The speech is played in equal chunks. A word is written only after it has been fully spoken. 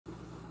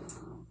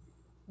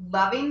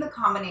loving the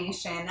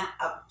combination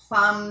of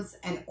plums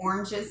and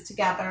oranges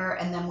together,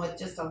 and then with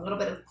just a little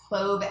bit of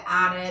clove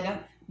added,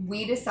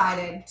 we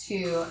decided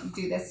to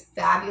do this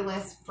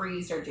fabulous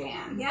freezer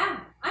jam. Yeah,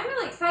 I'm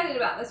really excited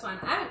about this one.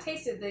 I haven't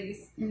tasted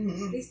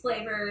these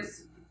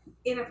flavors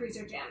in a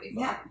freezer jam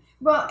before. Yeah.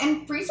 Well,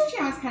 and freezer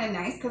jam is kind of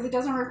nice because it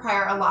doesn't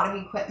require a lot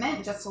of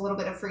equipment, just a little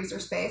bit of freezer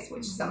space,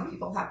 which some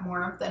people have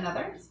more of than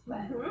others.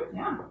 But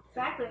yeah.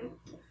 Exactly.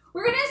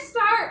 We're going to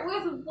start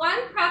with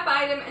one prep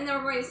item, and then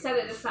we're going to set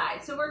it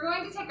aside. So we're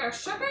going to take our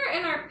sugar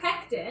and our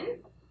pectin.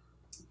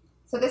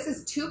 So this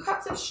is 2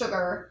 cups of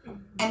sugar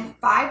and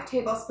 5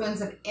 tablespoons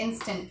of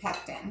instant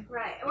pectin.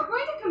 Right. And we're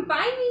going to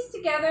combine these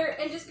together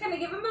and just kind of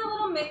give them a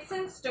little mix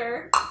and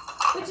stir,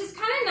 which is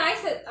kind of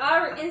nice that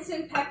our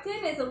instant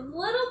pectin is a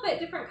little bit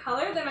different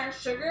color than our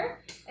sugar.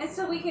 And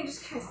so we can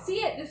just kind of see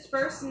it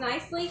disperse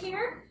nicely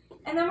here.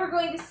 And then we're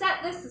going to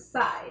set this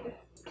aside.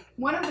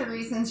 One of the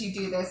reasons you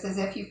do this is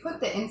if you put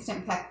the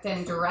instant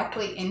pectin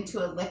directly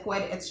into a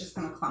liquid, it's just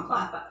going to clump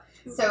up.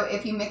 So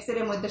if you mix it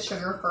in with the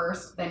sugar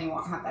first, then you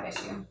won't have that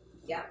issue.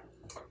 Yep.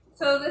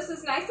 So this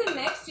is nice and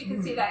mixed. You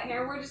can see that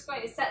here. We're just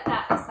going to set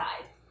that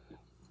aside.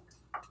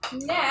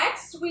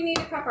 Next, we need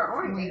to prep our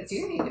oranges. We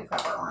do need to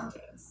prep our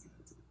oranges.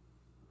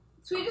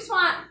 So we just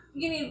want,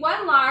 you need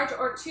 1 large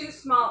or 2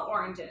 small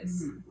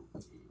oranges.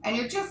 And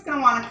you're just going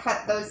to want to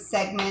cut those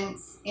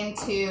segments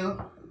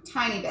into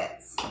tiny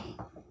bits.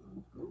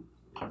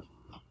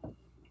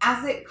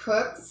 As it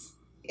cooks,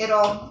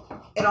 it'll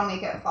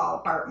make it fall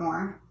apart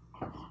more.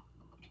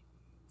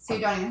 So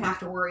you don't even have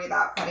to worry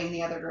about cutting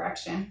the other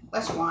direction,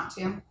 unless you want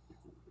to.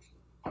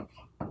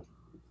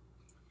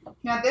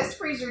 Now this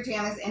freezer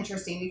jam is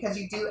interesting because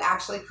you do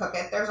actually cook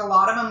it. There's a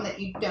lot of them that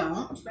you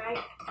don't. Right,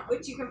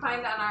 which you can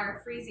find on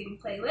our freezing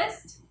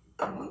playlist.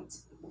 Right.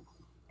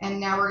 And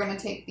now we're going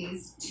to take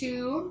these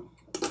 2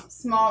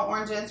 small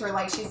oranges, or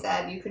like she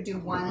said, you could do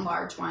 1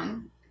 large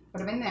one. Put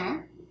them in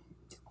there.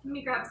 Let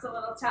me grab us a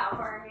little towel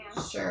for our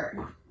hands.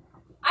 Sure.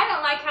 I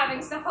don't like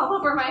having stuff all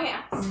over my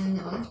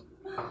hands.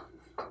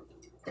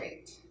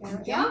 Great. There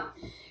we go.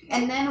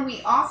 And then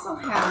we also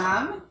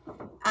have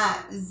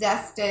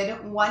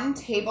zested 1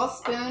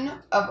 tablespoon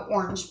of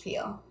orange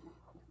peel.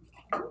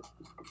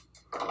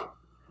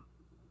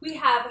 We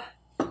have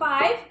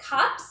 5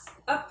 cups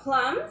of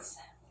plums.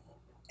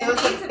 Those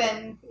have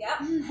been...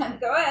 Yep.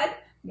 Go ahead.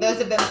 Those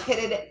have been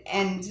pitted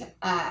and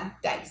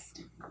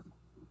diced.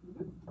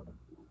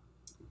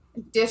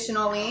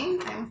 Additionally,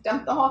 I almost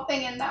dumped the whole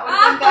thing in. That would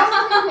have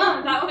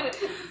been better.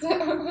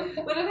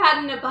 That would have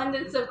had an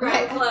abundance of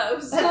ground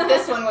cloves.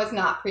 This one was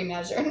not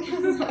pre-measured.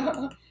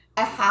 So,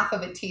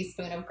 1/2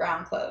 teaspoon of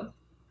ground clove.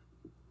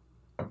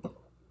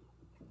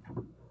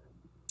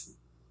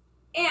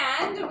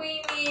 And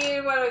we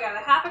need, what do we got,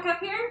 1/2 cup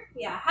here?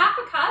 Yeah,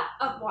 1/2 cup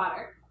of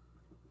water.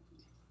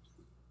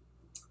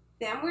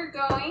 Then we're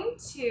going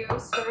to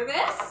stir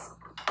this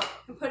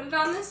and put it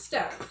on the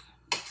stove.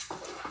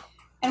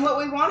 And what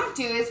we want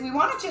to do is we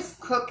want to just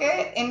cook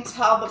it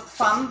until the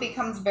plum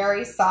becomes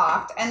very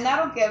soft, and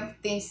that'll give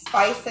the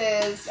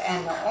spices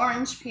and the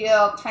orange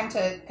peel time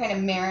to kind of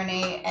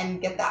marinate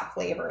and get that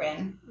flavor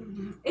in.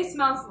 It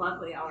smells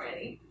lovely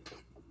already.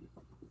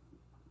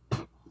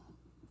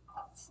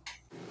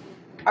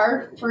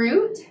 Our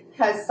fruit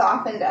has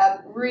softened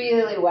up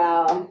really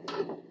well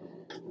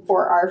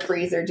for our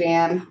freezer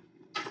jam.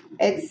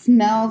 It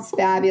smells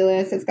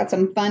fabulous. It's got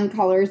some fun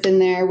colors in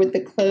there with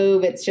the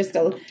clove. It's just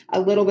a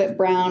little bit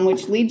brown,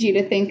 which leads you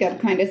to think of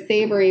kind of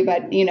savory,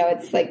 but, you know,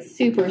 it's like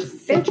super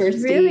citrusy.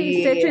 It's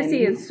really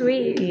citrusy and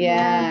sweet.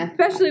 Yeah.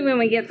 Especially when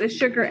we get the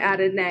sugar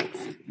added next.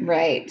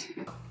 Right.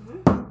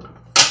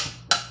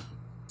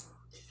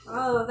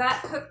 Oh,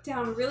 that cooked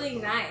down really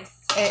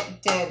nice.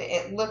 It did.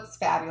 It looks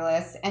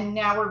fabulous. And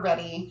now we're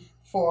ready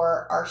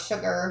for our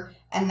sugar.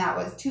 And that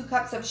was 2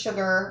 cups of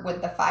sugar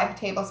with the 5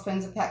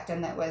 tablespoons of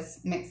pectin that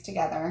was mixed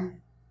together.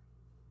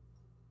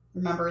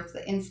 Remember, it's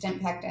the instant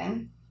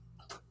pectin.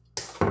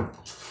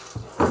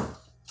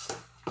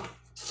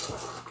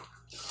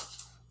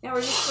 Now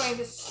we're just going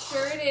to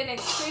stir it in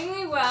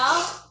extremely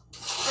well.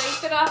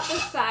 Scrape it off the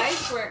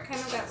sides where it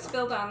kind of got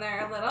spilled on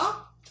there a little.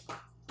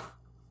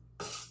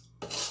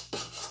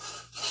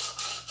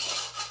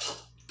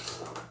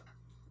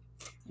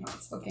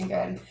 It's looking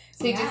good.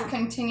 So you just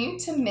continue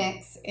to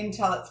mix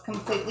until it's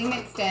completely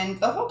mixed in.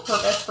 The whole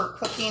purpose for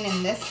cooking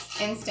in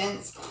this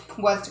instance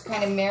was to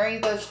kind of marry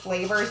those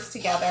flavors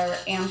together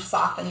and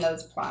soften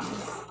those plums.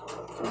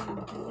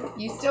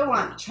 You still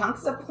want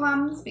chunks of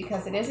plums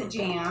because it is a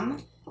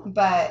jam,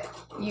 but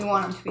you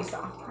want them to be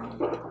soft.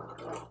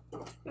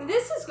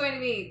 This is going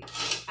to be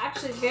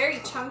actually very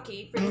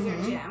chunky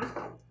freezer jam.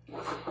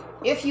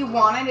 If you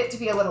wanted it to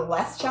be a little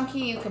less chunky,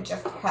 you could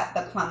just cut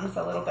the plums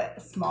a little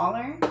bit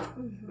smaller.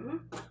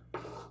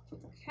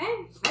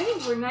 Okay, I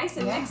think we're nice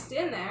and mixed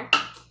in there.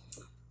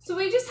 So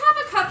we just have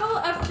a couple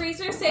of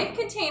freezer safe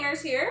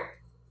containers here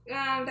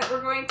that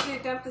we're going to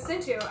dump this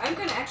into. I'm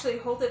going to actually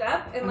hold it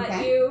up and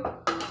let you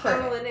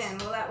funnel it in.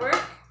 Will that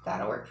work?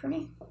 That'll work for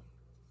me.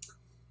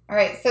 All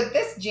right, so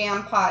this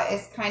jam pot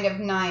is kind of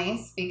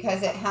nice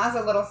because it has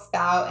a little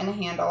spout and a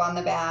handle on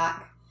the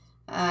back.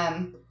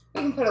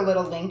 We can put a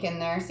little link in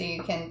there so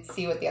you can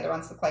see what the other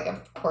ones look like.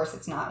 Of course,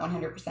 it's not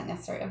 100%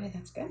 necessary. Okay,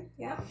 that's good.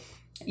 Yeah.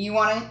 You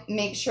want to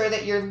make sure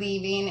that you're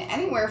leaving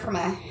anywhere from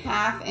a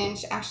 1/2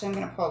 inch. Actually, I'm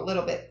going to pull a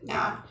little bit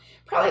out.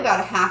 Probably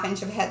about a 1/2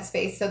 inch of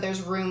headspace so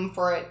there's room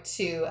for it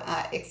to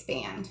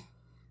expand.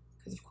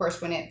 Because, of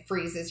course, when it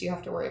freezes, you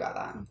have to worry about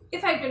that.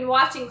 If I'd been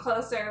watching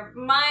closer,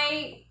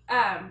 my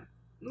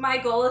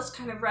goal is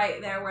kind of right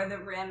there where the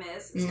rim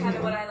is. It's kind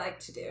of what I like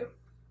to do.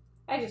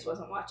 I just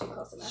wasn't watching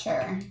close enough.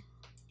 Sure.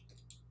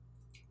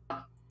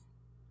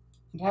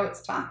 And I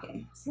was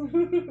talking.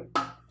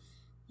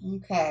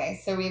 Okay,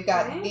 so we've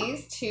got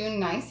these two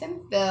nice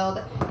and filled,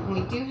 and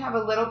we do have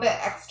a little bit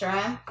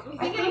extra. You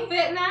think it'll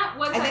fit in that?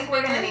 I think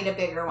we're going to need a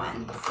bigger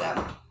one,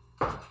 so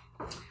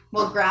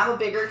we'll grab a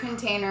bigger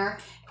container,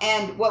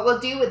 and what we'll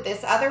do with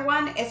this other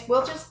one is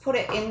we'll just put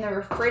it in the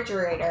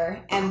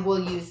refrigerator, and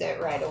we'll use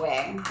it right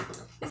away.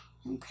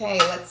 Okay,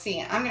 let's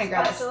see. I'm going to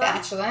grab a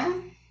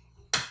spatula.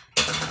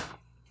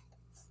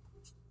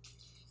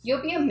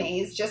 You'll be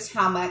amazed just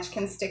how much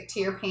can stick to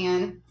your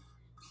pan.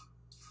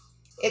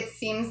 It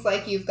seems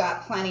like you've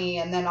got plenty,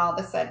 and then all of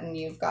a sudden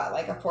you've got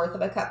like 1/4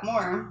 of a cup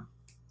more.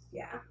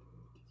 Yeah.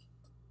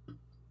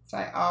 So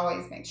I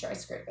always make sure I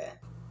scrape it.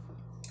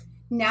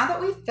 Now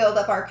that we've filled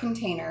up our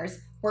containers,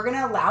 we're going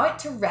to allow it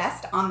to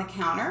rest on the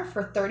counter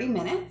for 30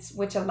 minutes,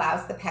 which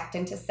allows the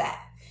pectin to set.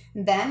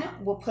 Then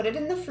we'll put it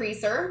in the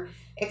freezer,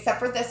 except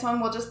for this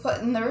one, we'll just put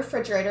it in the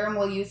refrigerator and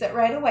we'll use it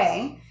right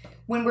away.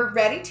 When we're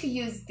ready to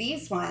use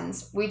these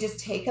ones, we just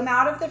take them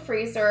out of the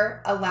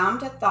freezer, allow them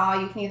to thaw.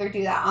 You can either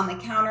do that on the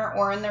counter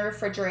or in the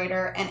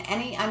refrigerator, and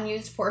any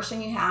unused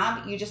portion you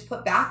have, you just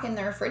put back in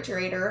the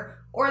refrigerator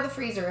or the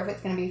freezer if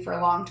it's going to be for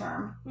long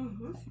term.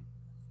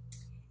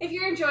 If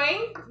you're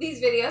enjoying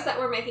these videos that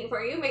we're making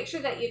for you, make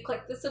sure that you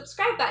click the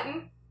subscribe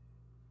button